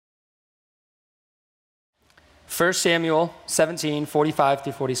1 Samuel 17, 45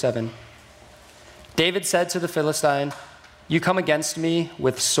 through 47. David said to the Philistine, "You come against me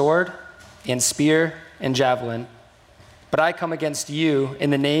with sword and spear and javelin, but I come against you in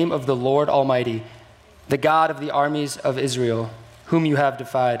the name of the Lord Almighty, the God of the armies of Israel, whom you have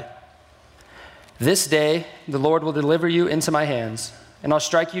defied. This day the Lord will deliver you into my hands, and I'll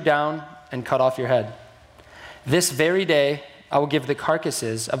strike you down and cut off your head. This very day I will give the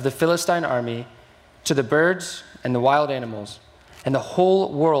carcasses of the Philistine army to the birds and the wild animals, and the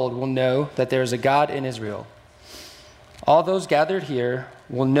whole world will know that there is a God in Israel. All those gathered here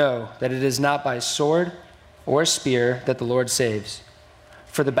will know that it is not by sword or spear that the Lord saves.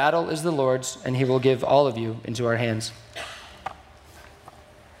 For the battle is the Lord's, and he will give all of you into our hands."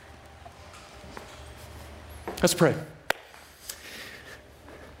 Let's pray.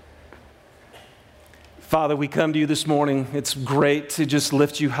 Father, we come to you this morning. It's great to just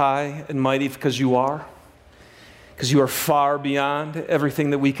lift you high and mighty because you are far beyond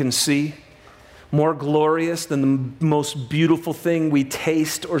everything that we can see, more glorious than the most beautiful thing we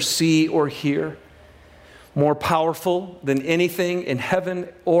taste or see or hear, more powerful than anything in heaven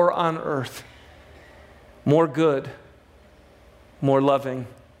or on earth, more good, more loving,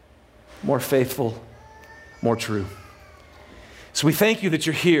 more faithful, more true. So we thank you that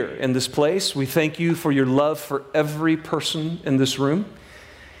you're here in this place. We thank you for your love for every person in this room.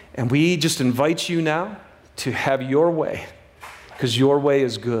 And we just invite you now to have your way, because your way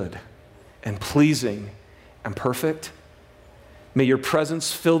is good and pleasing and perfect. May your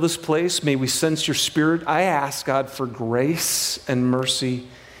presence fill this place. May we sense your spirit. I ask, God, for grace and mercy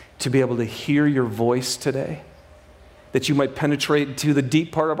to be able to hear your voice today, that you might penetrate to the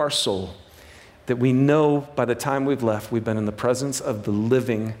deep part of our soul, that we know by the time we've left, we've been in the presence of the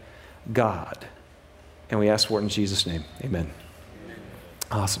living God. And we ask for it in Jesus' name. Amen.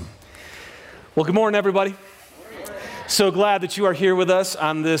 Awesome. Well, good morning, everybody. So glad that you are here with us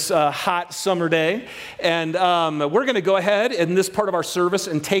on this hot summer day. And we're going to go ahead in this part of our service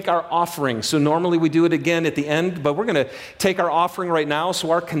and take our offering. So normally we do it again at the end, but we're going to take our offering right now.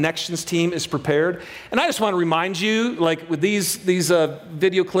 So our connections team is prepared. And I just want to remind you, like with these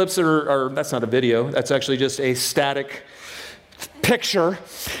video clips that are that's not a video. That's actually just a static picture.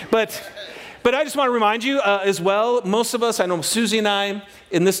 But I just want to remind you as well, most of us, I know Susie and I,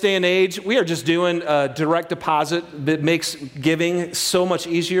 in this day and age, we are just doing direct deposit that makes giving so much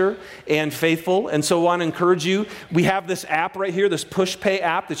easier and faithful. And so I want to encourage you. We have this app right here, this PushPay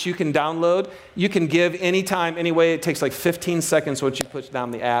app that you can download. You can give anytime, anyway. It takes like 15 seconds once you push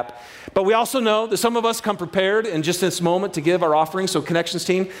down the app. But we also know that some of us come prepared in just this moment to give our offering. So Connections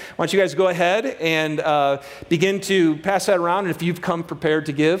team, why don't you guys go ahead and begin to pass that around if you've come prepared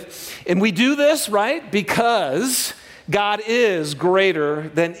to give. And we do this, right, because God is greater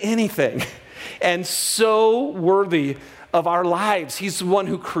than anything and so worthy of our lives. He's the one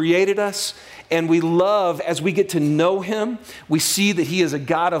who created us, and we love, as we get to know him, we see that he is a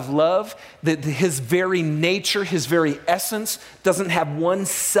God of love, that his very nature, his very essence doesn't have one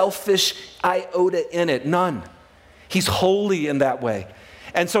selfish iota in it, none. He's holy in that way.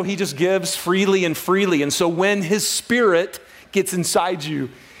 And so he just gives freely and freely. And so when his spirit gets inside you,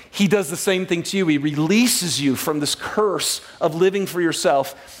 he does the same thing to you. He releases you from this curse of living for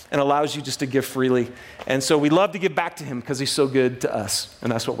yourself and allows you just to give freely. And so we love to give back to him because he's so good to us.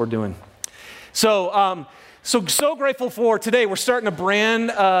 And that's what we're doing. So grateful for today. We're starting a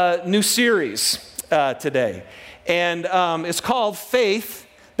brand new series today. And it's called Faith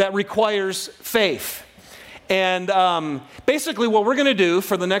That Requires Faith. And basically what we're going to do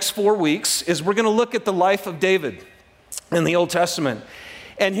for the next 4 weeks is we're going to look at the life of David in the Old Testament.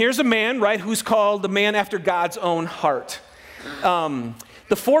 And here's a man, right, who's called the man after God's own heart.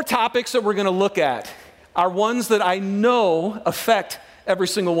 The 4 topics that we're going to look at are ones that I know affect every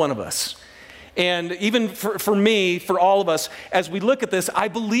single one of us. And even for me, for all of us, as we look at this, I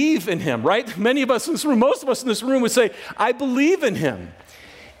believe in him, right? Many of us in this room, most of us in this room would say, I believe in him.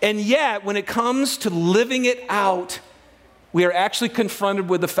 And yet, when it comes to living it out, we are actually confronted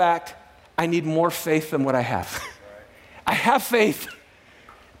with the fact, I need more faith than what I have. I have faith,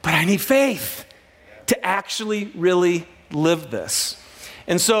 but I need faith to actually really live this.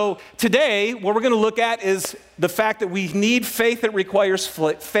 And so today, what we're going to look at is the fact that we need faith that requires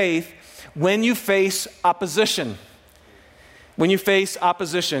faith when you face opposition. When you face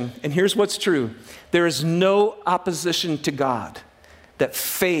opposition. And here's what's true. There is no opposition to God that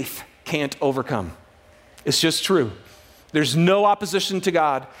faith can't overcome. It's just true. There's no opposition to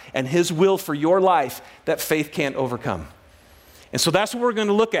God and his will for your life that faith can't overcome. And so that's what we're going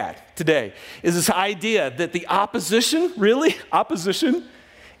to look at today, is this idea that the opposition, really, opposition,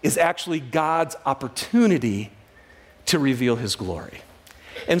 is actually God's opportunity to reveal his glory.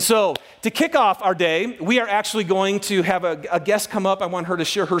 And so, to kick off our day, we are actually going to have a guest come up. I want her to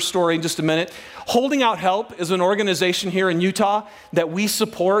share her story in just a minute. Holding Out Help is an organization here in Utah that we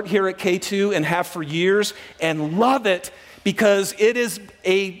support here at K2 and have for years and love it because it is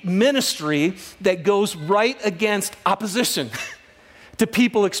a ministry that goes right against opposition to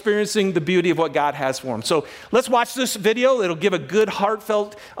people experiencing the beauty of what God has for them. So let's watch this video. It'll give a good,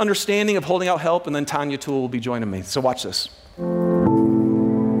 heartfelt understanding of Holding Out Help, and then Tanya Toole will be joining me. So watch this.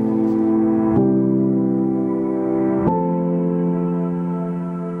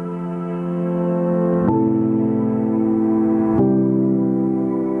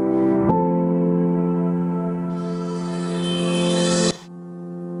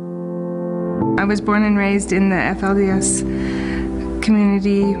 I was born and raised in the FLDS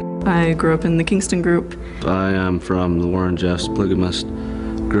community. I grew up in the Kingston group. I am from the Warren Jeffs Polygamist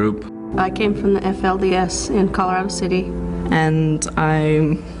group. I came from the FLDS in Colorado City. And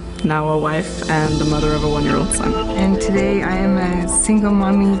I'm now a wife and a mother of a 1-year-old son. And today I am a single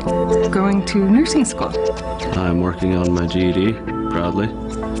mommy going to nursing school. I'm working on my GED, proudly,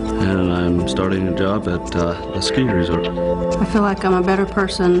 and I'm starting a job at a ski resort. I feel like I'm a better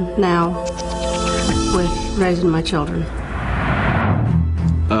person now with raising my children.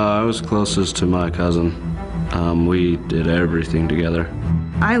 I was closest to my cousin. We did everything together.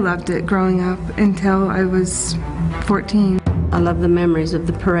 I loved it growing up until I was 14. I love the memories of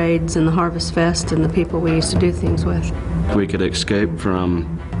the parades and the Harvest Fest and the people we used to do things with. We could escape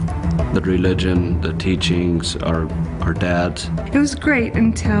from the religion, the teachings, our dads. It was great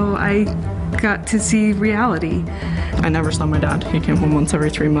until I got to see reality. I never saw my dad. He came home once every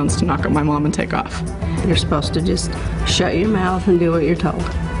 3 months to knock up my mom and take off. You're supposed to just shut your mouth and do what you're told.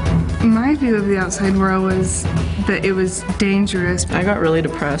 My view of the outside world was that it was dangerous. I got really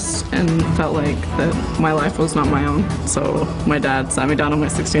depressed and felt like that my life was not my own. So my dad sat me down on my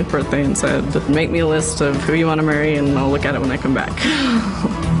 16th birthday and said, make me a list of who you want to marry and I'll look at it when I come back.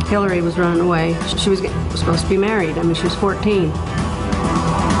 Hillary was running away. She was supposed to be married. I mean, she was 14.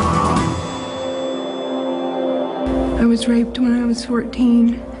 I was raped when I was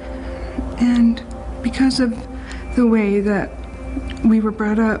 14, and because of the way that we were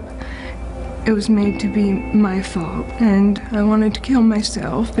brought up, it was made to be my fault, and I wanted to kill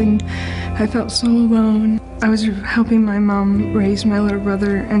myself, and I felt so alone. I was helping my mom raise my little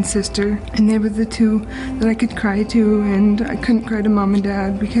brother and sister, and they were the two that I could cry to, and I couldn't cry to mom and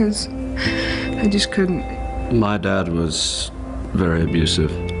dad because I just couldn't. My dad was very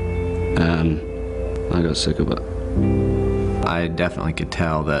abusive, and I got sick of it. I definitely could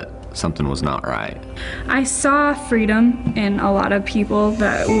tell that something was not right. I saw freedom in a lot of people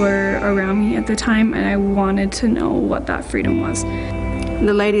that were around me at the time, and I wanted to know what that freedom was.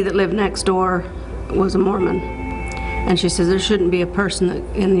 The lady that lived next door was a Mormon, and she says there shouldn't be a person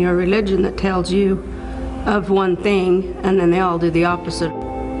in your religion that tells you of one thing and then they all do the opposite.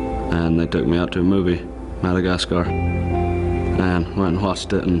 And they took me out to a movie, Madagascar, and went and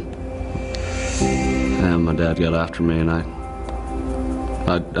watched it, and my dad got after me, and I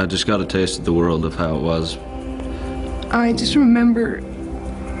just got a taste of the world of how it was. I just remember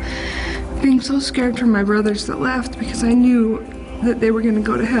being so scared for my brothers that left because I knew that they were going to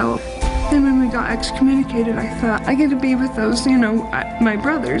go to hell. And when we got excommunicated, I thought, I get to be with those, my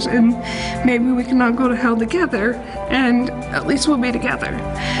brothers, and maybe we can all go to hell together, and at least we'll be together.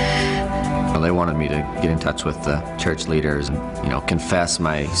 Well, they wanted me to get in touch with the church leaders and, confess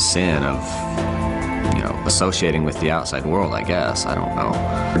my sin of, associating with the outside world, I guess. I don't know.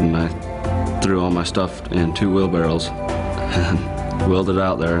 And I threw all my stuff in 2 wheelbarrows and wheeled it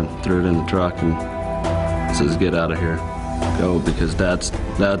out there and threw it in the truck and says, get out of here. Go, because Dad's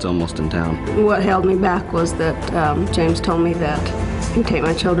almost in town. What held me back was that James told me that he'd take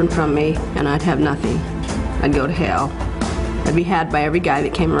my children from me and I'd have nothing. I'd go to hell. I'd be had by every guy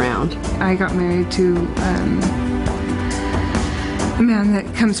that came around. I got married to a man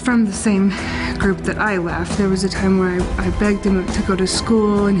that comes from the same group that I left. There was a time where I begged him to go to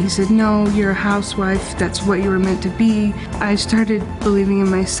school, and he said, no, you're a housewife, that's what you were meant to be. I started believing in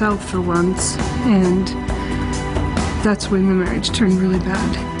myself for once, and that's when the marriage turned really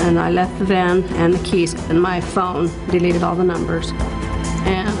bad. And I left the van and the keys, and my phone deleted all the numbers,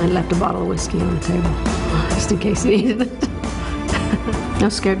 and I left a bottle of whiskey on the table, just in case he needed it. I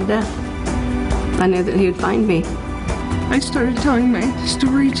was scared to death. I knew that he would find me. I started telling my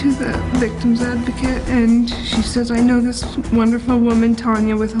story to the victim's advocate, and she says, I know this wonderful woman,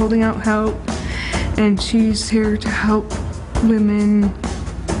 Tanya, with Holding Out Help, and she's here to help women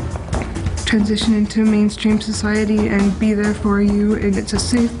transition into mainstream society and be there for you, and it's a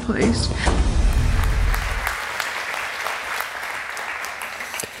safe place.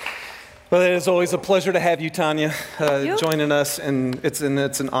 Well, it is always a pleasure to have you, Tanya, joining us, and it's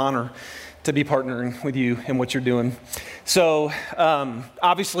an honor to be partnering with you in what you're doing. So,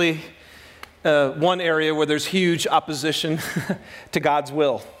 obviously, one area where there's huge opposition to God's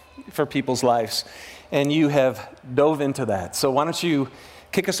will for people's lives, and you have dove into that. So why don't you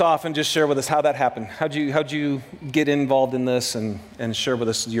kick us off and just share with us how that happened? How'd you get involved in this and share with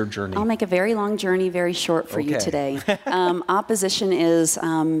us your journey? I'll make a very long journey very short for you today. Opposition is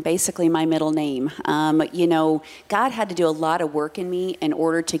basically my middle name. God had to do a lot of work in me in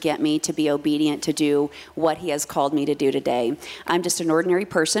order to get me to be obedient to do what he has called me to do today. I'm just an ordinary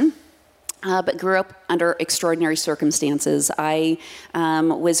person. But grew up under extraordinary circumstances. I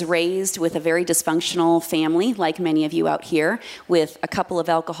was raised with a very dysfunctional family, like many of you out here, with a couple of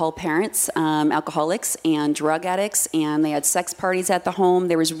alcoholics and drug addicts, and they had sex parties at the home.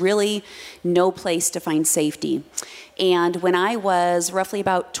 There was really no place to find safety. And when I was roughly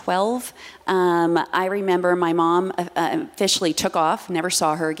about 12, I remember my mom officially took off, never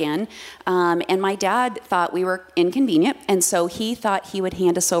saw her again. And my dad thought we were inconvenient, and so he thought he would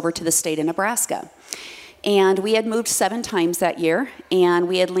hand us over to the state of Nebraska. And we had moved 7 times that year, and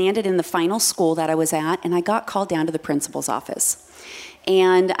we had landed in the final school that I was at, and I got called down to the principal's office.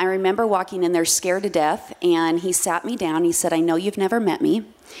 And I remember walking in there scared to death, and he sat me down. He said, "I know you've never met me,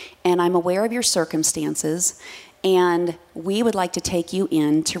 and I'm aware of your circumstances, and we would like to take you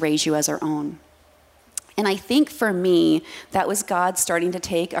in to raise you as our own." And I think for me, that was God starting to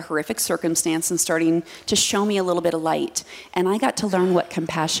take a horrific circumstance and starting to show me a little bit of light. And I got to learn what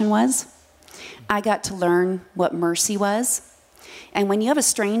compassion was. I got to learn what mercy was. And when you have a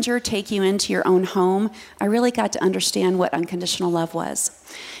stranger take you into your own home, I really got to understand what unconditional love was.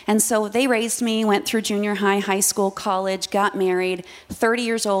 And so they raised me, went through junior high, high school, college, got married, 30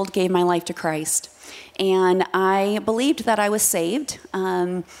 years old, gave my life to Christ. And I believed that I was saved,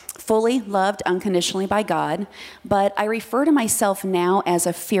 fully loved unconditionally by God, but I refer to myself now as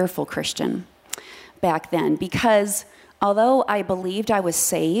a fearful Christian back then, because although I believed I was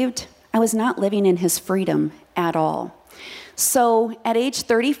saved, I was not living in his freedom at all. So at age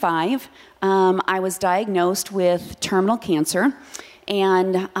 35, I was diagnosed with terminal cancer.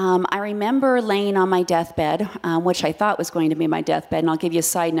 And I remember laying on my deathbed, which I thought was going to be my deathbed. And I'll give you a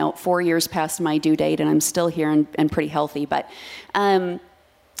side note, 4 years past my due date, and I'm still here and pretty healthy. But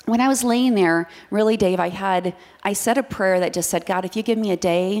when I was laying there, really, Dave, I said a prayer that just said, "God, if you give me a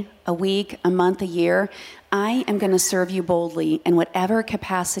day, a week, a month, a year, I am going to serve you boldly in whatever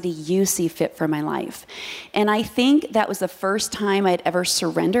capacity you see fit for my life." And I think that was the first time I'd ever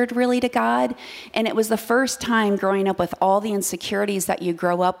surrendered really to God. And it was the first time growing up with all the insecurities that you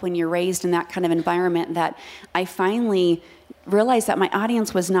grow up when you're raised in that kind of environment that I finally realized that my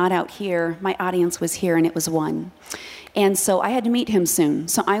audience was not out here. My audience was here, and it was one. And so I had to meet him soon.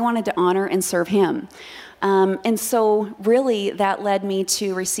 So I wanted to honor and serve him. And so really that led me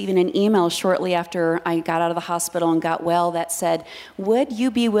to receiving an email shortly after I got out of the hospital and got well that said, "Would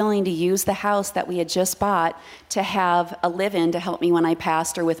you be willing to use the house that we had just bought to have a live-in to help me when I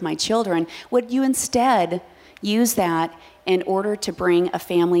passed or with my children? Would you instead use that in order to bring a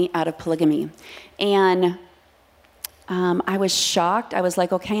family out of polygamy?" And I was shocked. I was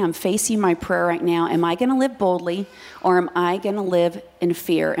like, okay, I'm facing my prayer right now. Am I going to live boldly, or am I going to live in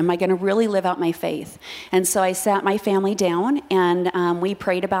fear? Am I going to really live out my faith? And so I sat my family down, and we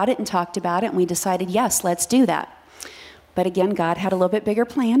prayed about it and talked about it, and we decided, yes, let's do that. But again, God had a little bit bigger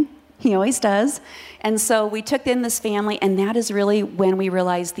plan. He always does. And so we took in this family, and that is really when we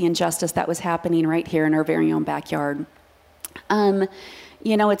realized the injustice that was happening right here in our very own backyard.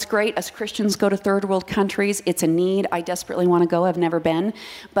 You know, it's great as Christians go to third world countries. It's a need. I desperately want to go. I've never been.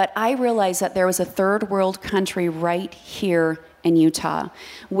 But I realized that there was a third world country right here in Utah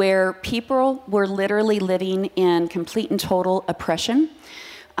where people were literally living in complete and total oppression,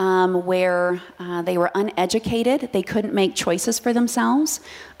 where they were uneducated. They couldn't make choices for themselves.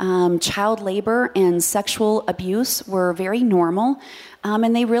 Child labor and sexual abuse were very normal.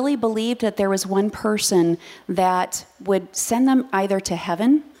 And they really believed that there was one person that would send them either to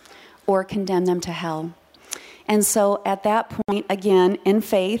heaven or condemn them to hell. And so at that point, again, in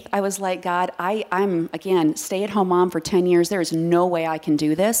faith, I was like, God, I'm, again, stay-at-home mom for 10 years. There is no way I can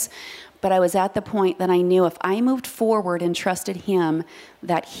do this. But I was at the point that I knew if I moved forward and trusted him,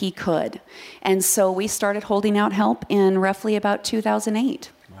 that he could. And so we started holding out help in roughly about 2008.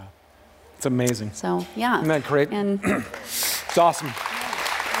 Wow. It's amazing. So, yeah. Isn't that great? And it's awesome.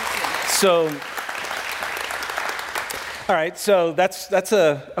 So, all right, so that's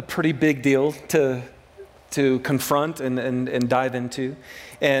a pretty big deal to confront and dive into.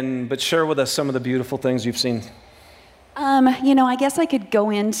 But share with us some of the beautiful things you've seen. I guess I could go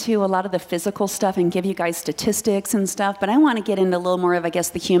into a lot of the physical stuff and give you guys statistics and stuff, but I want to get into a little more of, I guess,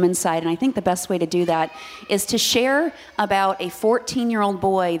 the human side. And I think the best way to do that is to share about a 14-year-old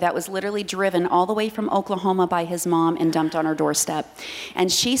boy that was literally driven all the way from Oklahoma by his mom and dumped on her doorstep.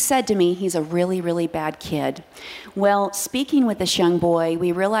 And she said to me, he's a really, really bad kid. Well, speaking with this young boy,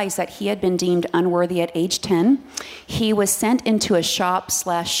 we realized that he had been deemed unworthy at age 10. He was sent into a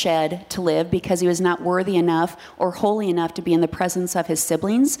shop/shed to live because he was not worthy enough or holy enough to be in the presence of his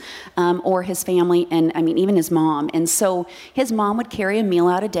siblings or his family, and even his mom. And so his mom would carry a meal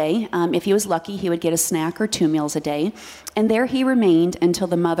out a day. If he was lucky, he would get a snack or 2 meals a day. And there he remained until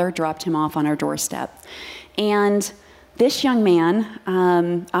the mother dropped him off on her doorstep. And this young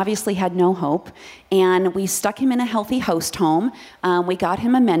man obviously had no hope, and we stuck him in a healthy host home. We got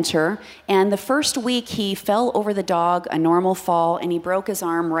him a mentor, and the first week he fell over the dog, a normal fall, and he broke his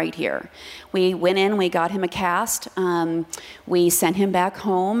arm right here. We went in, we got him a cast, we sent him back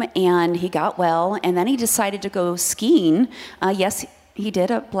home, and he got well, and then he decided to go skiing. Yes, he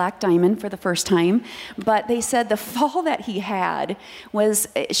did a black diamond for the first time, but they said the fall that he had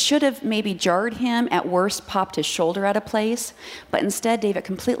should have maybe jarred him, at worst popped his shoulder at a place, but instead, David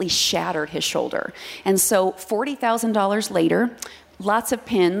completely shattered his shoulder. And so $40,000 later, lots of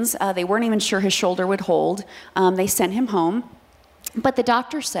pins, they weren't even sure his shoulder would hold. They sent him home, but the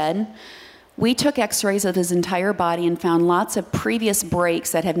doctor said, we took x-rays of his entire body and found lots of previous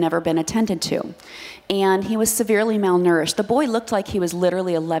breaks that have never been attended to. And he was severely malnourished. The boy looked like he was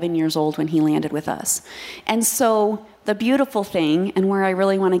literally 11 years old when he landed with us. And so the beautiful thing, and where I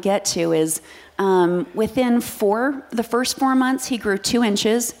really want to get to, is within the first 4 months, he grew 2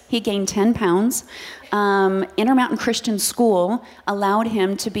 inches. He gained 10 pounds. Intermountain Christian School allowed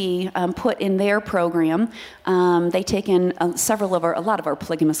him to be put in their program. They take in a lot of our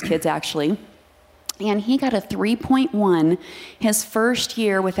polygamous kids, actually. And he got a 3.1 his first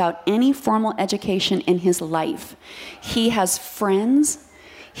year without any formal education in his life. He has friends.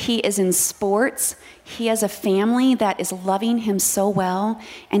 He is in sports. He has a family that is loving him so well.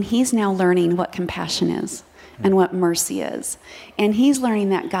 And he's now learning what compassion is and what mercy is. And he's learning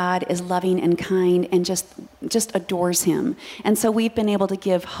that God is loving and kind and just adores him. And so we've been able to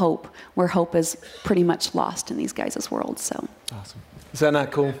give hope where hope is pretty much lost in these guys' world. So awesome. Is that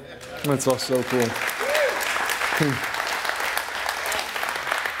not cool? That's all so cool.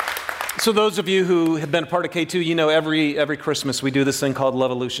 So those of you who have been a part of K2, you know every Christmas we do this thing called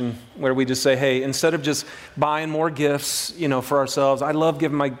Lovolution, where we just say, hey, instead of just buying more gifts, for ourselves, I love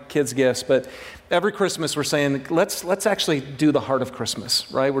giving my kids gifts, but every Christmas we're saying, let's actually do the heart of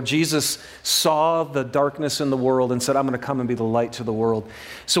Christmas, right? Where Jesus saw the darkness in the world and said, I'm going to come and be the light to the world.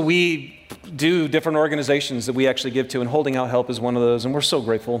 So we do different organizations that we actually give to, and Holding Out Help is one of those, and we're so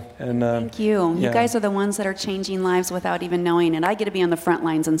grateful. And thank you. Yeah. You guys are the ones that are changing lives without even knowing it. I get to be on the front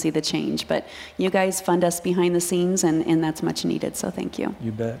lines and see the change, but you guys fund us behind the scenes, and that's much needed, so thank you.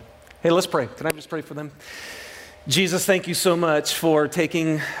 You bet. Hey, let's pray. Can I just pray for them? Jesus, thank you so much for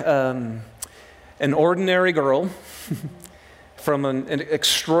taking an ordinary girl from an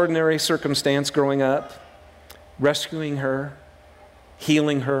extraordinary circumstance growing up, rescuing her,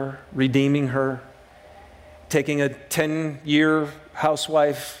 healing her, redeeming her, taking a 10-year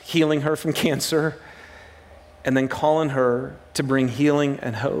housewife, healing her from cancer, and then calling her to bring healing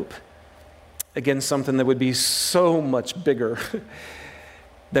and hope against something that would be so much bigger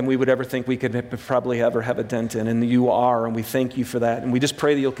than we would ever think we could probably ever have a dent in. And you are, and we thank you for that. And we just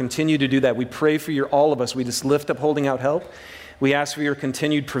pray that you'll continue to do that. We pray for all of us. We just lift up Holding Out Help. We ask for your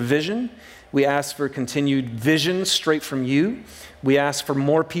continued provision. We ask for continued vision straight from you. We ask for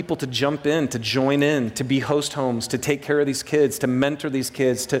more people to jump in, to join in, to be host homes, to take care of these kids, to mentor these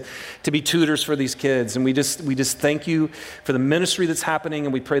kids, to be tutors for these kids. And we just thank you for the ministry that's happening,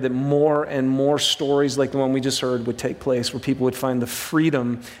 and we pray that more and more stories like the one we just heard would take place, where people would find the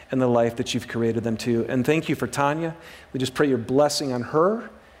freedom and the life that you've created them to. And thank you for Tanya. We just pray your blessing on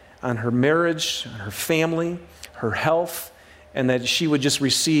her marriage, on her family, her health, and that she would just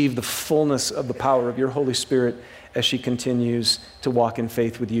receive the fullness of the power of your Holy Spirit as she continues to walk in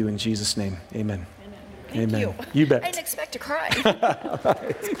faith with you. In Jesus' name, amen. Thank you. You bet. I didn't expect to cry.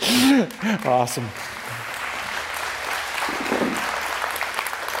 Awesome.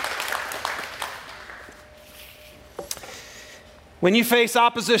 When you face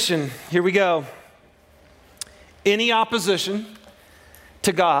opposition, here we go. Any opposition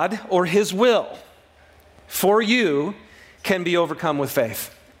to God or His will for you can be overcome with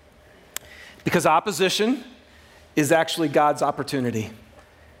faith. Because opposition is actually God's opportunity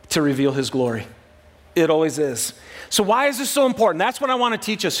to reveal His glory. It always is. So why is this so important? That's what I want to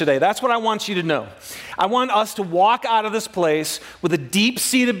teach us today. That's what I want you to know. I want us to walk out of this place with a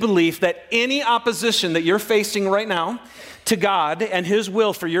deep-seated belief that any opposition that you're facing right now to God and His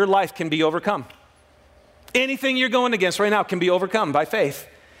will for your life can be overcome. Anything you're going against right now can be overcome by faith,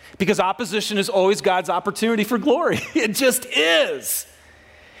 because opposition is always God's opportunity for glory. It just is.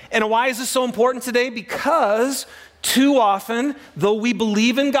 And why is this so important today? Because too often, though we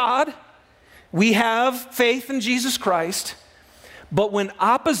believe in God, we have faith in Jesus Christ, but when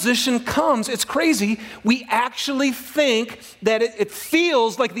opposition comes, it's crazy, we actually think that it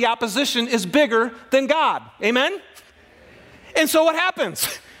feels like the opposition is bigger than God. Amen? And so what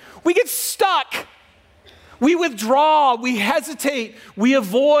happens? We get stuck. We withdraw, we hesitate, we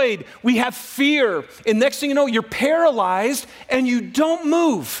avoid, we have fear. And next thing you know, you're paralyzed and you don't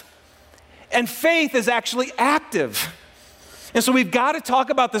move. And faith is actually active. And so we've got to talk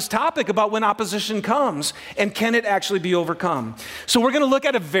about this topic about when opposition comes and can it actually be overcome. So we're going to look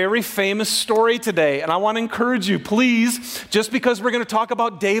at a very famous story today. And I want to encourage you, please, just because we're going to talk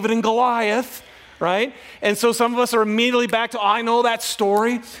about David and Goliath, right? And so some of us are immediately back to, oh, I know that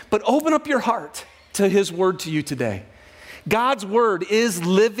story. But open up your heart to His word to you today. God's word is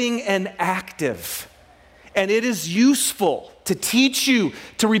living and active. And it is useful to teach you,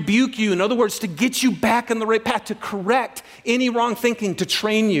 to rebuke you. In other words, to get you back on the right path, to correct any wrong thinking, to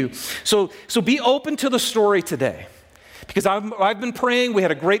train you. So be open to the story today. Because I've been praying, we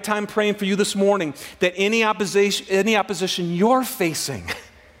had a great time praying for you this morning, that any opposition you're facing,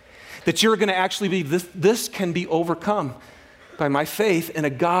 that you're going to actually be, this can be overcome by my faith in a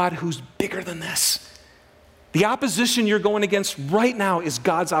God who's bigger than this. The opposition you're going against right now is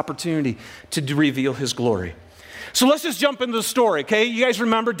God's opportunity to reveal His glory. So let's just jump into the story, okay? You guys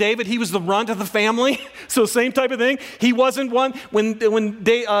remember David, he was the runt of the family. So same type of thing. He wasn't one when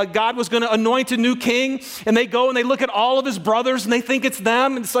God was going to anoint a new king, and they go and they look at all of his brothers and they think it's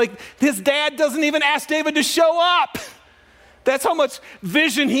them. And it's like his dad doesn't even ask David to show up. That's how much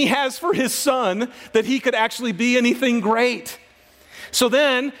vision he has for his son, that he could actually be anything great. So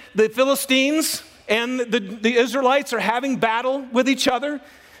then the Philistines and the Israelites are having battle with each other.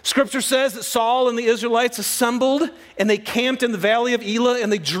 Scripture says that Saul and the Israelites assembled and they camped in the valley of Elah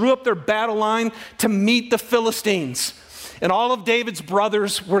and they drew up their battle line to meet the Philistines. And all of David's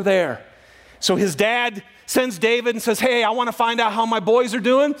brothers were there. So his dad sends David and says, hey, I want to find out how my boys are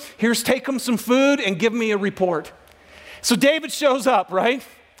doing. Take them some food and give me a report. So David shows up, right?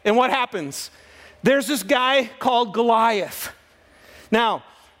 And what happens? There's this guy called Goliath. Now,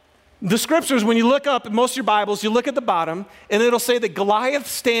 the scriptures, when you look up in most of your Bibles, you look at the bottom, and it'll say that Goliath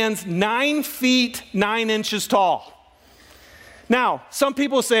stands 9 feet 9 inches tall. Now, some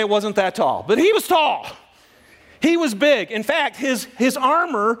people say it wasn't that tall, but he was tall. He was big. In fact, his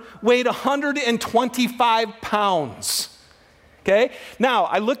armor weighed 125 pounds. Okay? Now,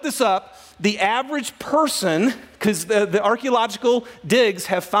 I looked this up. The average person, because the archaeological digs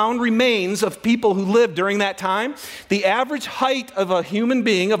have found remains of people who lived during that time, the average height of a human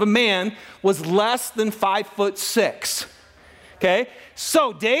being, of a man, was less than 5'6". Okay?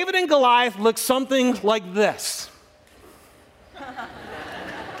 So David and Goliath look something like this.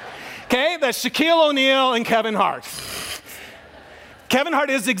 Okay? That's Shaquille O'Neal and Kevin Hart. Kevin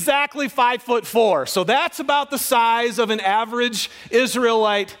Hart is exactly 5'4", so that's about the size of an average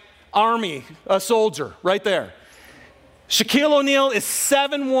Israelite army, a soldier, right there. Shaquille O'Neal is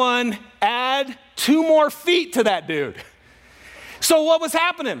 7'1", add 2 more feet to that dude. So what was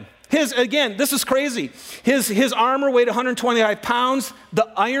happening? Again, this is crazy. His armor weighed 125 pounds.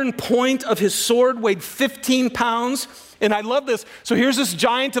 The iron point of his sword weighed 15 pounds. And I love this. So here's this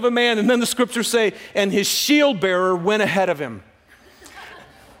giant of a man, and then the scriptures say, and his shield bearer went ahead of him.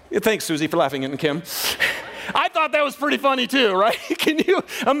 Thanks, Susie, for laughing at Kim. I thought that was pretty funny too, right? Can you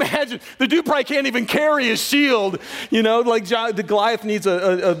imagine? The dude probably can't even carry his shield, like the Goliath needs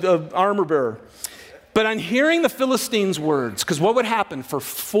a armor bearer. But on hearing the Philistines' words, because what would happen for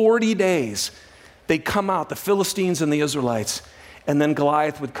 40 days, they'd come out, the Philistines and the Israelites, and then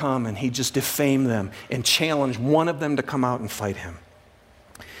Goliath would come and he'd just defame them and challenge one of them to come out and fight him.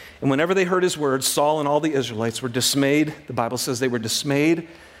 And whenever they heard his words, Saul and all the Israelites were dismayed. The Bible says they were dismayed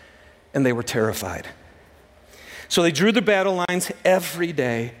and they were terrified. So they drew their battle lines every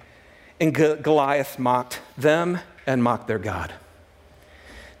day, and Goliath mocked them and mocked their God.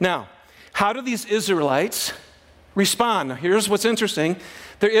 Now, how do these Israelites respond? Now, here's what's interesting.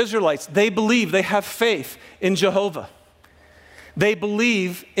 They're Israelites. They believe, they have faith in Jehovah. They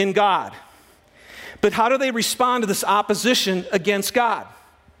believe in God. But how do they respond to this opposition against God?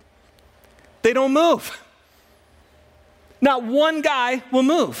 They don't move. Not one guy will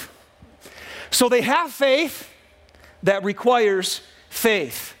move. So they have faith that requires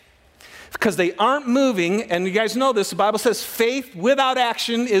faith because they aren't moving. And you guys know this, the Bible says faith without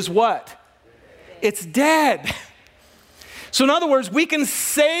action is what? It's dead. So in other words, we can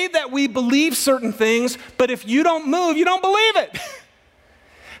say that we believe certain things, but if you don't move, you don't believe it.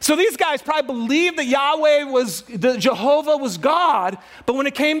 So these guys probably believed that Jehovah was God, but when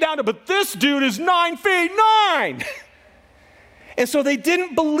it came down to, but this dude is 9 feet 9. And so they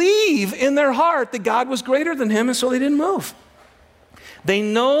didn't believe in their heart that God was greater than him, and so they didn't move. They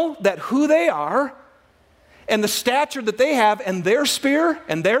know that who they are and the stature that they have and their spear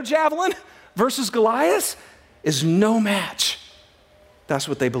and their javelin versus Goliath is no match. That's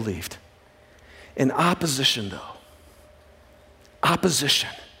what they believed. In opposition, though, opposition,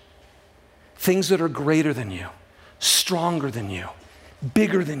 things that are greater than you, stronger than you,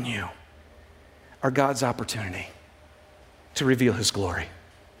 bigger than you, are God's opportunity to reveal his glory.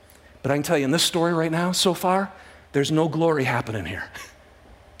 But I can tell you in this story right now, so far, there's no glory happening here.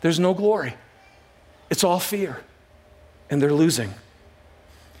 There's no glory. It's all fear, and they're losing.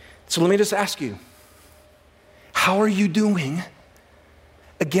 So let me just ask you, how are you doing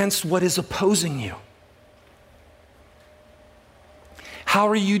against what is opposing you? How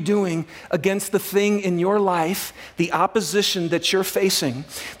are you doing against the thing in your life, the opposition that you're facing,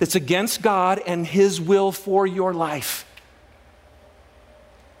 that's against God and his will for your life?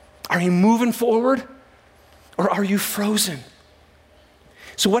 Are you moving forward or are you frozen?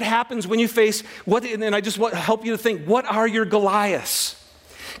 So what happens when you face, and I just want to help you to think, what are your Goliaths?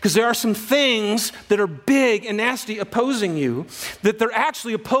 Because there are some things that are big and nasty opposing you, that they're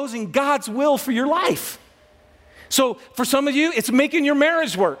actually opposing God's will for your life. So for some of you, it's making your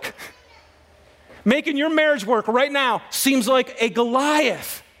marriage work. Making your marriage work right now seems like a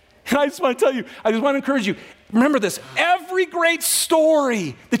Goliath. And I just want to tell you, I just want to encourage you, remember this, every great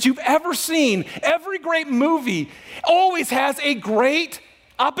story that you've ever seen, every great movie always has a great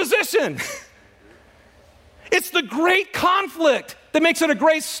opposition. It's the great conflict that makes it a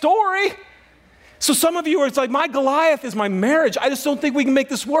great story. So some of you are, it's like, my Goliath is my marriage. I just don't think we can make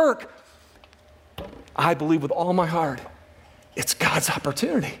this work. I believe with all my heart, it's God's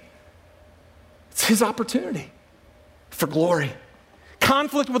opportunity. It's his opportunity for glory.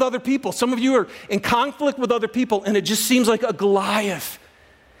 Conflict with other people. Some of you are in conflict with other people, and it just seems like a Goliath.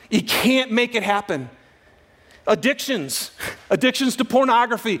 You can't make it happen. Addictions to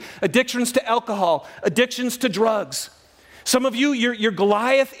pornography, addictions to alcohol, addictions to drugs. Some of you, your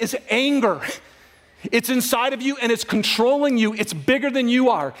Goliath is anger. It's inside of you and it's controlling you. It's bigger than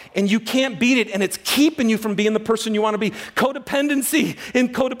you are and you can't beat it and it's keeping you from being the person you want to be. Codependency in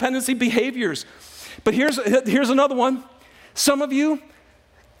codependency behaviors. But here's another one. Some of you,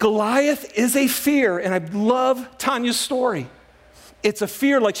 Goliath is a fear, and I love Tanya's story. It's a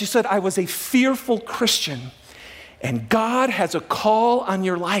fear, like she said, I was a fearful Christian. And God has a call on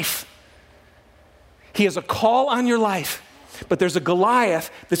your life. He has a call on your life, but there's a Goliath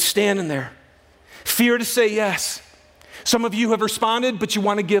that's standing there. Fear to say yes. Some of you have responded, but you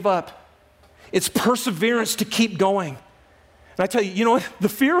want to give up. It's perseverance to keep going. And I tell you, you know what? The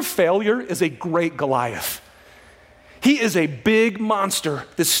fear of failure is a great Goliath. He is a big monster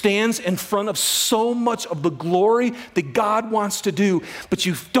that stands in front of so much of the glory that God wants to do, but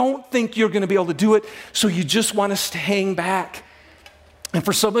you don't think you're going to be able to do it, so you just want to hang back. And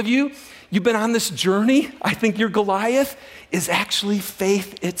for some of you, you've been on this journey. I think your Goliath is actually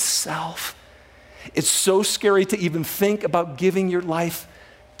faith itself. It's so scary to even think about giving your life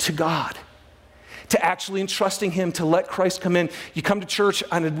to God, to actually entrusting him to let Christ come in. You come to church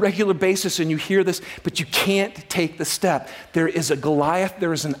on a regular basis and you hear this, but you can't take the step. There is a Goliath,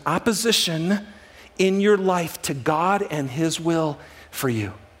 there is an opposition in your life to God and his will for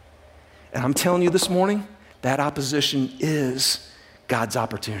you. And I'm telling you this morning, that opposition is God's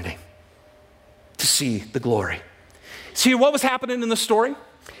opportunity to see the glory. See what was happening in the story?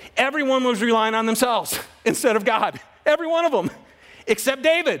 Everyone was relying on themselves instead of God. Every one of them, except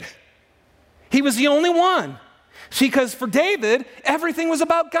David. He was the only one. See, because for David, everything was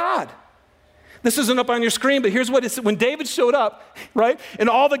about God. This isn't up on your screen, but here's what it said. When David showed up, right, and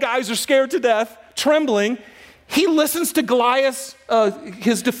all the guys are scared to death, trembling, he listens to Goliath's,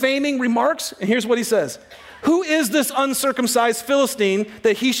 his defaming remarks, and here's what he says. Who is this uncircumcised Philistine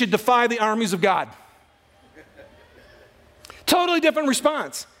that he should defy the armies of God? Totally different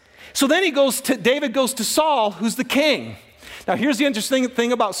response. So then David goes to Saul, who's the king. Now here's the interesting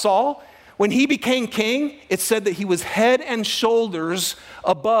thing about Saul. When he became king, it said that he was head and shoulders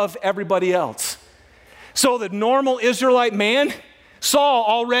above everybody else. So the normal Israelite man, Saul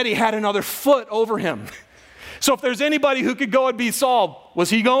already had another foot over him. So if there's anybody who could go and be Saul, was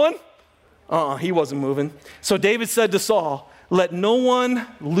he going? He wasn't moving. So David said to Saul, let no one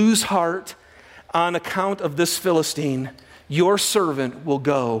lose heart on account of this Philistine. Your servant will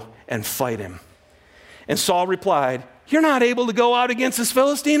go and fight him. And Saul replied, you're not able to go out against this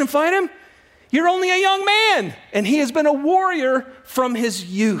Philistine and fight him? You're only a young man, and he has been a warrior from his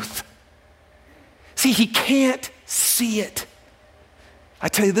youth. See, he can't see it. I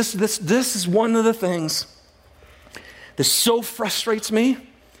tell you, this is one of the things that so frustrates me,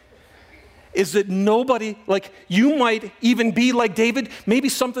 is that nobody, like you might even be like David, maybe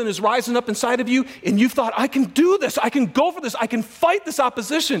something is rising up inside of you and you thought, I can do this, I can go for this, I can fight this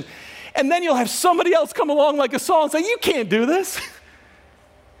opposition. And then you'll have somebody else come along like a Saul and say, you can't do this.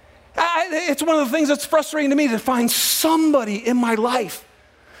 It's one of the things that's frustrating to me, to find somebody in my life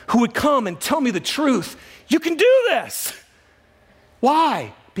who would come and tell me the truth. You can do this.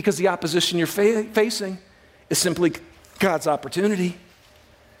 Why? Because the opposition you're facing is simply God's opportunity.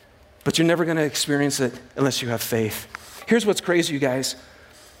 But you're never going to experience it unless you have faith. Here's what's crazy, you guys.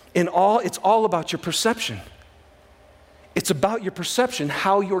 It's all about your perception. It's about your perception,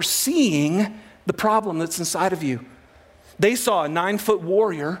 how you're seeing the problem that's inside of you. They saw a 9-foot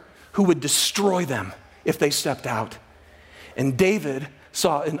warrior who would destroy them if they stepped out. And David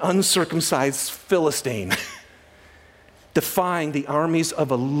saw an uncircumcised Philistine defying the armies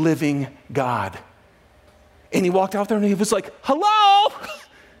of a living God. And he walked out there and he was like, hello?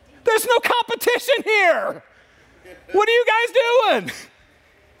 There's no competition here. What are you guys doing?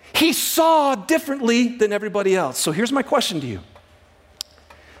 He saw differently than everybody else. So here's my question to you.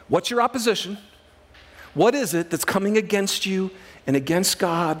 What's your opposition? What is it that's coming against you and against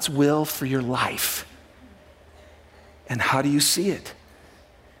God's will for your life? And how do you see it?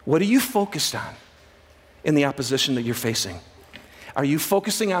 What are you focused on in the opposition that you're facing? Are you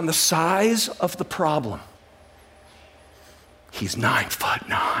focusing on the size of the problem? He's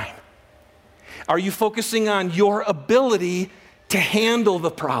 9'9". Are you focusing on your ability to handle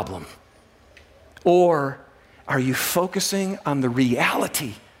the problem? Or are you focusing on the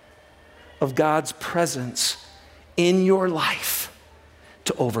reality of God's presence in your life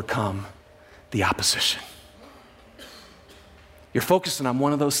to overcome the opposition? You're focusing on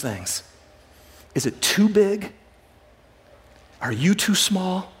one of those things. Is it too big? Are you too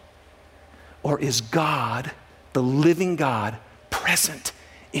small? Or is God, the living God, present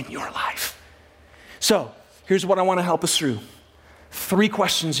in your life? So, here's what I want to help us through. 3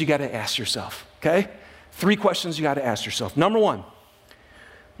 questions you got to ask yourself, okay? 3 questions you got to ask yourself. Number 1,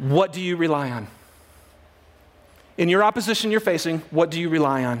 what do you rely on? In your opposition you're facing, what do you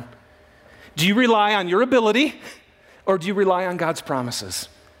rely on? Do you rely on your ability, or do you rely on God's promises?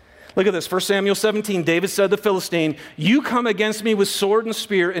 Look at this, 1 Samuel 17, David said to the Philistine, you come against me with sword and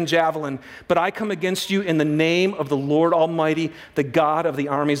spear and javelin, but I come against you in the name of the Lord Almighty, the God of the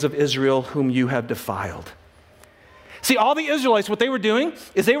armies of Israel, whom you have defiled. See, all the Israelites, what they were doing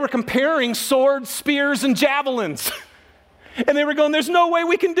is they were comparing swords, spears, and javelins. And they were going, there's no way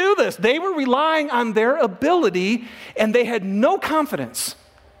we can do this. They were relying on their ability, and they had no confidence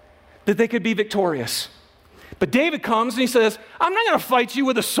that they could be victorious. But David comes and he says, I'm not going to fight you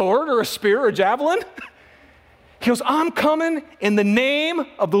with a sword or a spear or a javelin. He goes, I'm coming in the name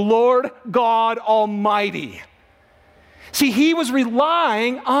of the Lord God Almighty. See, he was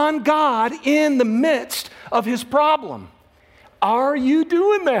relying on God in the midst of his problem. Are you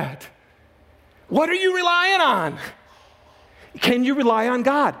doing that? What are you relying on? Can you rely on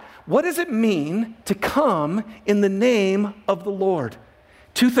God? What does it mean to come in the name of the Lord?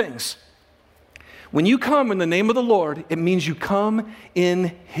 2 things. When you come in the name of the Lord, it means you come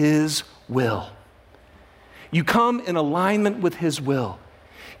in his will. You come in alignment with his will.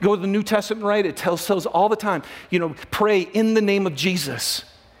 You go to the New Testament, right? It tells us all the time, pray in the name of Jesus.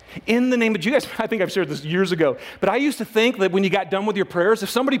 In the name of Jesus. I think I've shared this years ago, but I used to think that when you got done with your prayers, if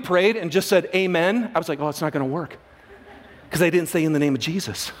somebody prayed and just said amen, I was like, oh, it's not going to work, because they didn't say in the name of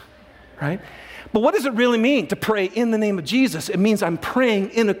Jesus, right? But what does it really mean to pray in the name of Jesus? It means I'm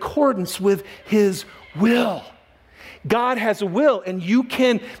praying in accordance with his will. God has a will, and you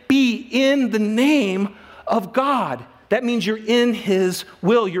can be in the name of God. That means you're in his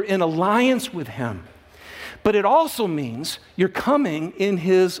will. You're in alliance with him. But it also means you're coming in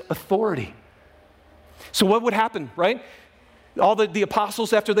his authority. So what would happen, right? All the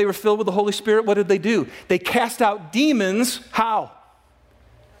apostles, after they were filled with the Holy Spirit, what did they do? They cast out demons. How?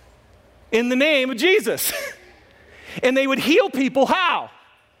 In the name of Jesus. And they would heal people. How?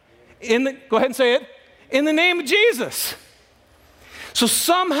 Go ahead and say it. In the name of Jesus. So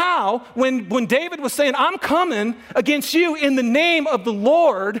somehow, when David was saying, I'm coming against you in the name of the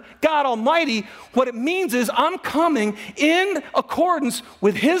Lord, God Almighty, what it means is I'm coming in accordance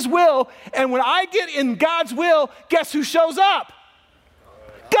with his will, and when I get in God's will, guess who shows up?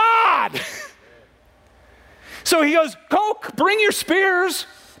 God! So he goes, go bring your spears,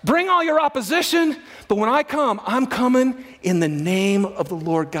 bring all your opposition, but when I come, I'm coming in the name of the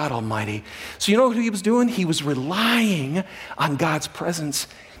Lord God Almighty. So you know what he was doing? He was relying on God's presence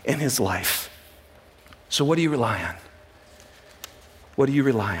in his life. So what do you rely on? What do you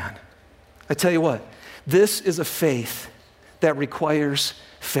rely on? I tell you what, this is a faith that requires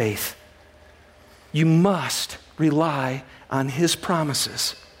faith. You must rely on his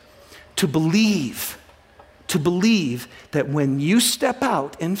promises to believe that when you step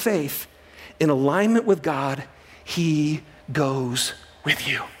out in faith, in alignment with God, he goes with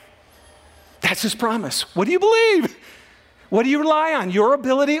you. That's his promise. What do you believe? What do you rely on? Your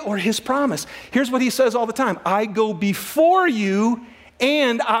ability or his promise? Here's what he says all the time. I go before you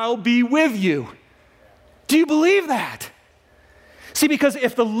and I'll be with you. Do you believe that? See, because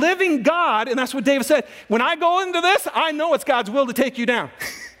if the living God, and that's what David said, when I go into this, I know it's God's will to take you down.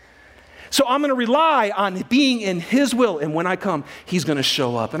 So I'm going to rely on being in his will, and when I come, he's going to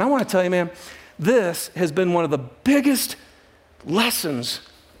show up. And I want to tell you, man, this has been one of the biggest lessons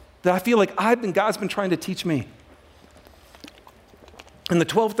that I feel like God's been trying to teach me. In the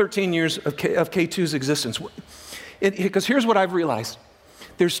 12, 13 years of K2's existence, because here's what I've realized.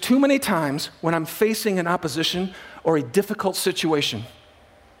 There's too many times when I'm facing an opposition or a difficult situation,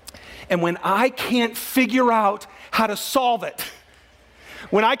 and when I can't figure out how to solve it,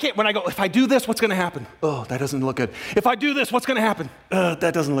 when I go, if I do this, what's going to happen? Oh, that doesn't look good. If I do this, what's going to happen?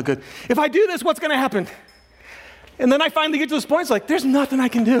 That doesn't look good. If I do this, what's going to happen? And then I finally get to this point, it's like, there's nothing I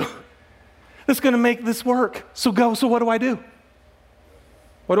can do that's going to make this work. So what do I do?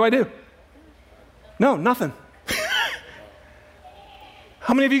 What do I do? No, nothing.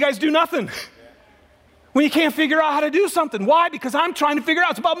 How many of you guys do nothing? When you can't figure out how to do something. Why? Because I'm trying to figure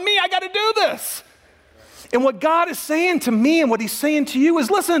out, it's about me, I got to do this. And what God is saying to me and what he's saying to you is,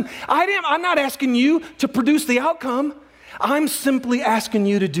 listen, I'm not asking you to produce the outcome. I'm simply asking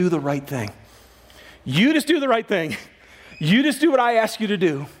you to do the right thing. You just do the right thing. You just do what I ask you to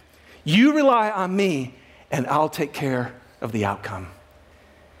do. You rely on me, and I'll take care of the outcome.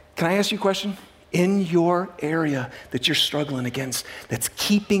 Can I ask you a question? In your area that you're struggling against, that's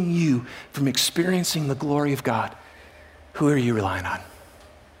keeping you from experiencing the glory of God, who are you relying on?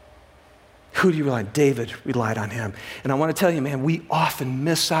 Who do you rely on? David relied on him. And I want to tell you, man, we often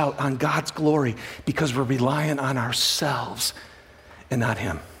miss out on God's glory because we're relying on ourselves and not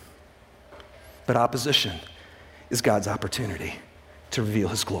him. But opposition is God's opportunity to reveal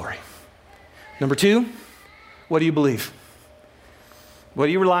his glory. Number two, what do you believe? What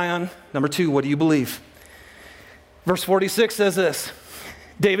do you rely on? Number two, what do you believe? Verse 46 says this.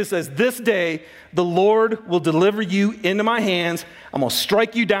 David says, this day the Lord will deliver you into my hands. I'm going to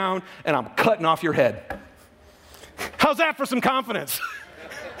strike you down, and I'm cutting off your head. How's that for some confidence?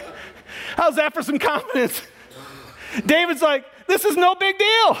 How's that for some confidence? David's like, this is no big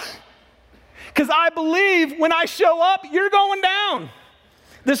deal. Because I believe when I show up, you're going down.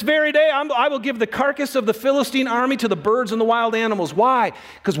 This very day, I will give the carcass of the Philistine army to the birds and the wild animals. Why?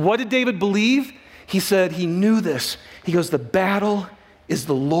 Because what did David believe? He said he knew this. He goes, the battle is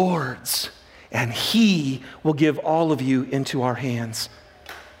the Lord's, and he will give all of you into our hands.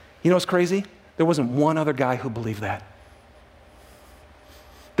 You know what's crazy? There wasn't one other guy who believed that.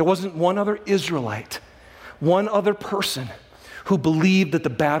 There wasn't one other Israelite, one other person who believed that the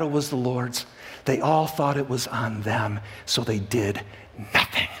battle was the Lord's. They all thought it was on them, so they did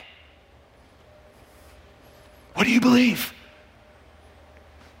nothing. What do you believe?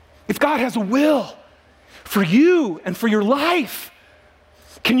 If God has a will for you and for your life,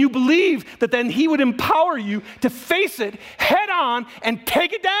 can you believe that then he would empower you to face it head on and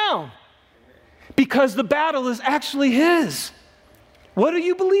take it down? Because the battle is actually his. What do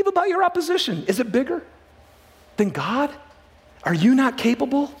you believe about your opposition? Is it bigger than God? Are you not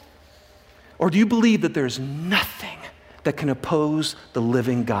capable? Or do you believe that there's nothing that can oppose the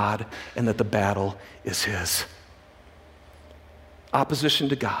living God and that the battle is his? Opposition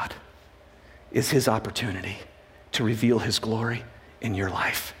to God is his opportunity to reveal his glory in your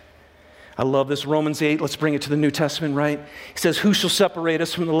life. I love this. Romans 8, let's bring it to the New Testament, right? He says, who shall separate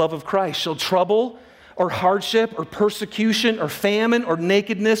us from the love of Christ? Shall trouble or hardship or persecution or famine or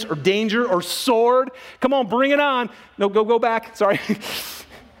nakedness or danger or sword? Come on, bring it on. No, go back. Sorry.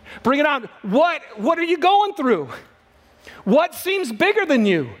 Bring it on. What are you going through? What seems bigger than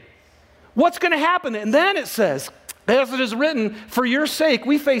you? What's going to happen? And then it says, As it is written, for your sake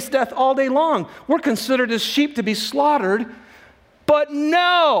we face death all day long. We're considered as sheep to be slaughtered. But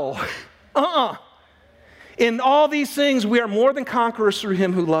no, in all these things we are more than conquerors through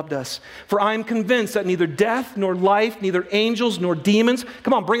him who loved us. For I am convinced that neither death nor life, neither angels nor demons.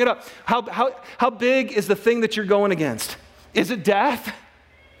 Come on, bring it up. How big is the thing that you're going against? Is it death?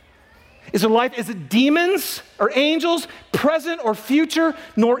 Is it life? Is it demons or angels, present or future,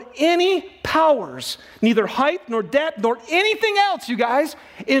 nor any powers, neither height nor depth, nor anything else, you guys,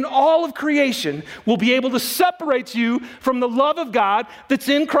 in all of creation will be able to separate you from the love of God that's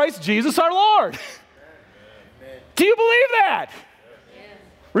in Christ Jesus our Lord. Do you believe that?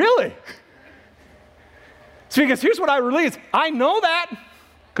 Really? So because here's what I release. I know that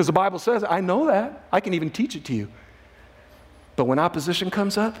because the Bible says I know that. I can even teach it to you. But when opposition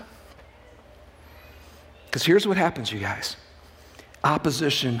comes up, because here's what happens, you guys.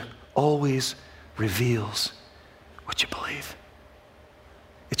 Opposition always reveals what you believe.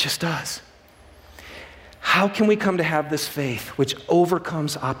 It just does. How can we come to have this faith which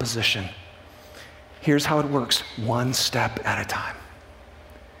overcomes opposition? Here's how it works, one step at a time.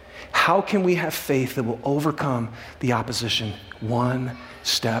 How can we have faith that will overcome the opposition one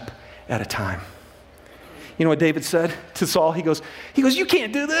step at a time? You know what David said to Saul? He goes, you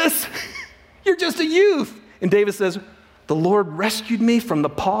can't do this. You're just a youth. And David says, the Lord rescued me from the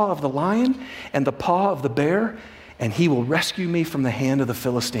paw of the lion and the paw of the bear, and he will rescue me from the hand of the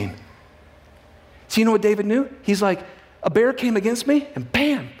Philistine. So you know what David knew? He's like, a bear came against me, and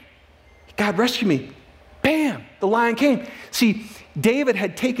bam, God rescued me. Bam, the lion came. See, David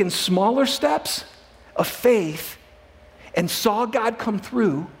had taken smaller steps of faith and saw God come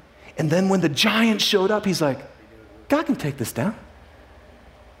through, and then when the giant showed up, he's like, God can take this down.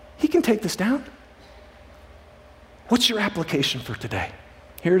 He can take this down. What's your application for today?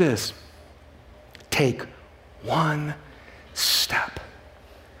 Here it is. Take one step.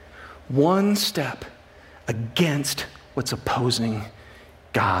 One step against what's opposing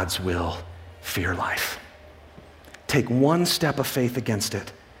God's will for your life. Take one step of faith against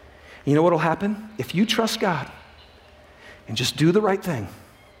it. You know what will happen? If you trust God and just do the right thing,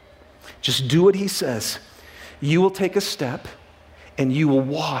 just do what he says, you will take a step and you will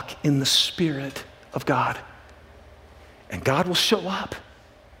walk in the Spirit of God. And God will show up.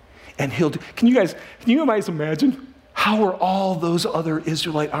 And he'll do. Can you guys imagine? How are all those other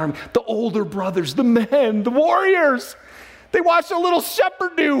Israelite army, the older brothers, the men, the warriors? They watched a little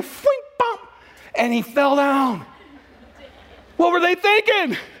shepherd do, fwink, bump, and he fell down. What were they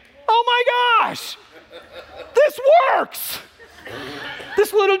thinking? Oh my gosh, this works.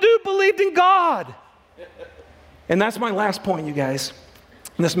 This little dude believed in God. And that's my last point, you guys.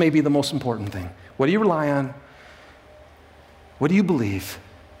 And this may be the most important thing. What do you rely on? What do you believe?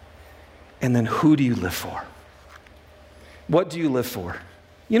 And then who do you live for? What do you live for?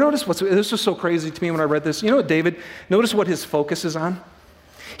 You notice this was so crazy to me when I read this. You know what notice what his focus is on?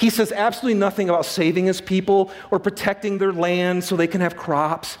 He says absolutely nothing about saving his people or protecting their land so they can have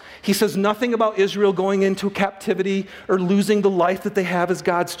crops. He says nothing about Israel going into captivity or losing the life that they have as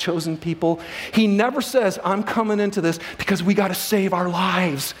God's chosen people. He never says, I'm coming into this because we got to save our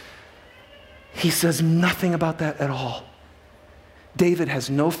lives. He says nothing about that at all. David has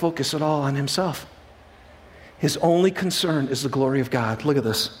no focus at all on himself. His only concern is the glory of God. Look at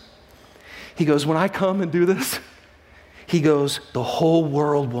this. He goes, when I come and do this, he goes, the whole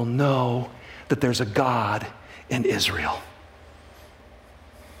world will know that there's a God in Israel.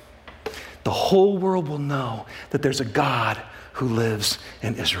 The whole world will know that there's a God who lives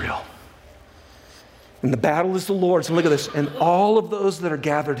in Israel. And the battle is the Lord's. And look at this. And all of those that are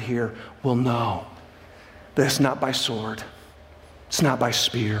gathered here will know that it's not by sword. It's not by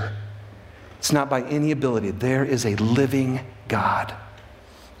spear. It's not by any ability. There is a living God.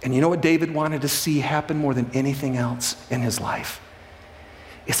 And you know what David wanted to see happen more than anything else in his life?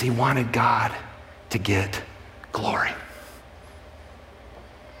 Is he wanted God to get glory.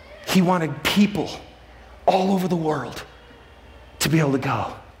 He wanted people all over the world to be able to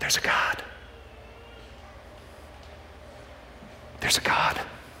go, there's a God. There's a God.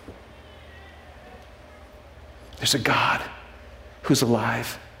 There's a God who's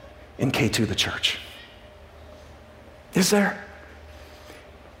alive in K2, the church. Is there?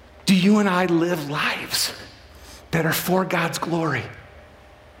 Do you and I live lives that are for God's glory?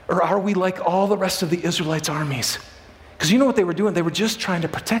 Or are we like all the rest of the Israelites' armies? Because you know what they were doing? They were just trying to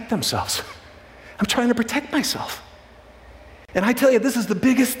protect themselves. I'm trying to protect myself. And I tell you, this is the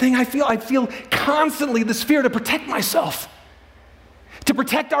biggest thing I feel. I feel constantly this fear to protect myself. To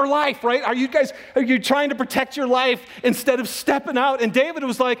protect our life, right? Are you trying to protect your life instead of stepping out? And David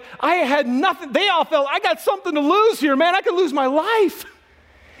was like, I had nothing. They all felt, I got something to lose here, man. I could lose my life.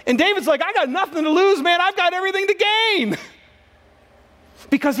 And David's like, I got nothing to lose, man. I've got everything to gain.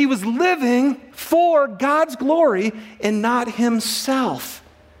 Because he was living for God's glory and not himself.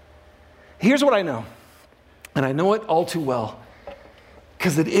 Here's what I know, and I know it all too well,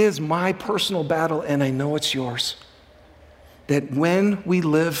 because it is my personal battle, and I know it's yours. That when we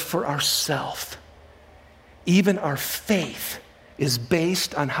live for ourselves, even our faith is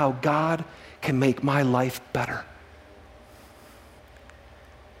based on how God can make my life better.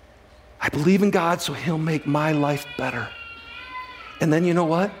 I believe in God, so he'll make my life better. And then you know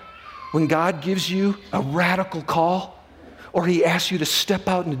what? When God gives you a radical call, or he asks you to step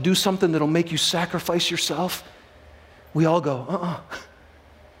out and to do something that'll make you sacrifice yourself, we all go,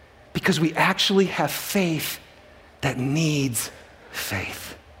 because we actually have faith that needs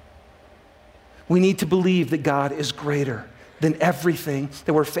faith. We need to believe that God is greater than everything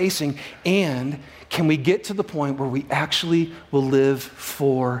that we're facing. And can we get to the point where we actually will live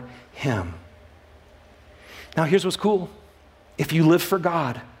for him? Now, here's what's cool. If you live for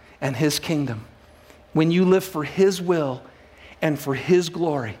God and his kingdom, when you live for his will and for his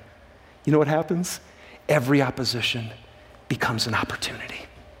glory, you know what happens? Every opposition becomes an opportunity.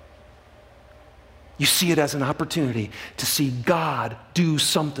 You see it as an opportunity to see God do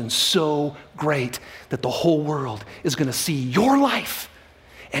something so great that the whole world is going to see your life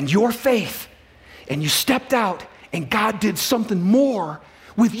and your faith. And you stepped out and God did something more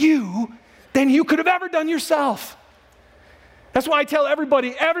with you than you could have ever done yourself. That's why I tell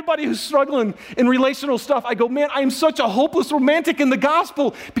everybody who's struggling in relational stuff, I go, man, I am such a hopeless romantic in the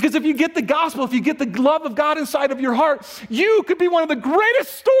gospel, because if you get the gospel, if you get the love of God inside of your heart, you could be one of the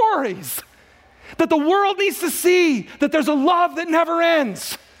greatest stories that the world needs to see, that there's a love that never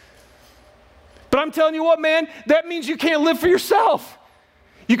ends. But I'm telling you what, man, that means you can't live for yourself.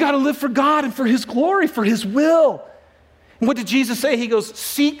 You got to live for God and for his glory, for his will. And what did Jesus say? He goes,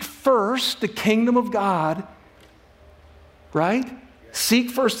 seek first the kingdom of God, right? Seek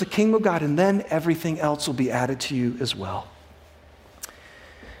first the kingdom of God, and then everything else will be added to you as well.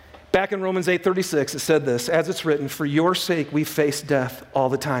 Back in Romans 8:36, it said this, as it's written, for your sake we face death all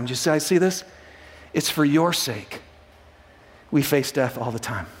the time. Do you see this? It's for your sake we face death all the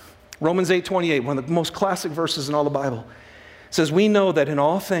time. Romans 8:28, one of the most classic verses in all the Bible, says, we know that in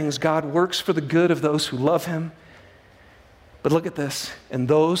all things God works for the good of those who love him. But look at this, and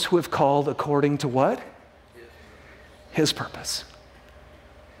those who have called according to what? His purpose.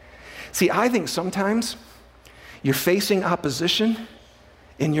 See, I think sometimes you're facing opposition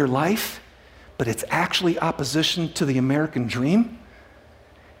in your life, but it's actually opposition to the American dream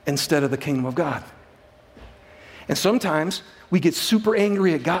instead of the kingdom of God. And sometimes we get super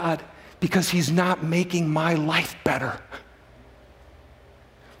angry at God because he's not making my life better.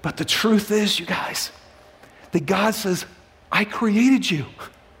 But the truth is, you guys, that God says, I created you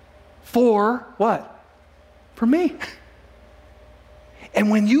for what? For me. And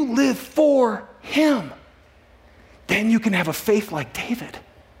when you live for him, then you can have a faith like David.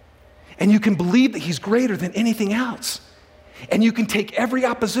 And you can believe that he's greater than anything else. And you can take every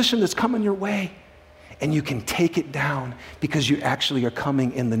opposition that's coming your way and you can take it down because you actually are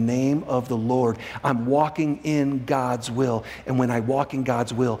coming in the name of the Lord. I'm walking in God's will. And when I walk in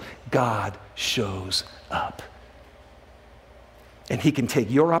God's will, God shows up. And he can take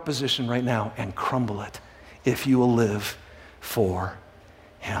your opposition right now and crumble it if you will live for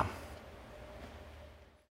him.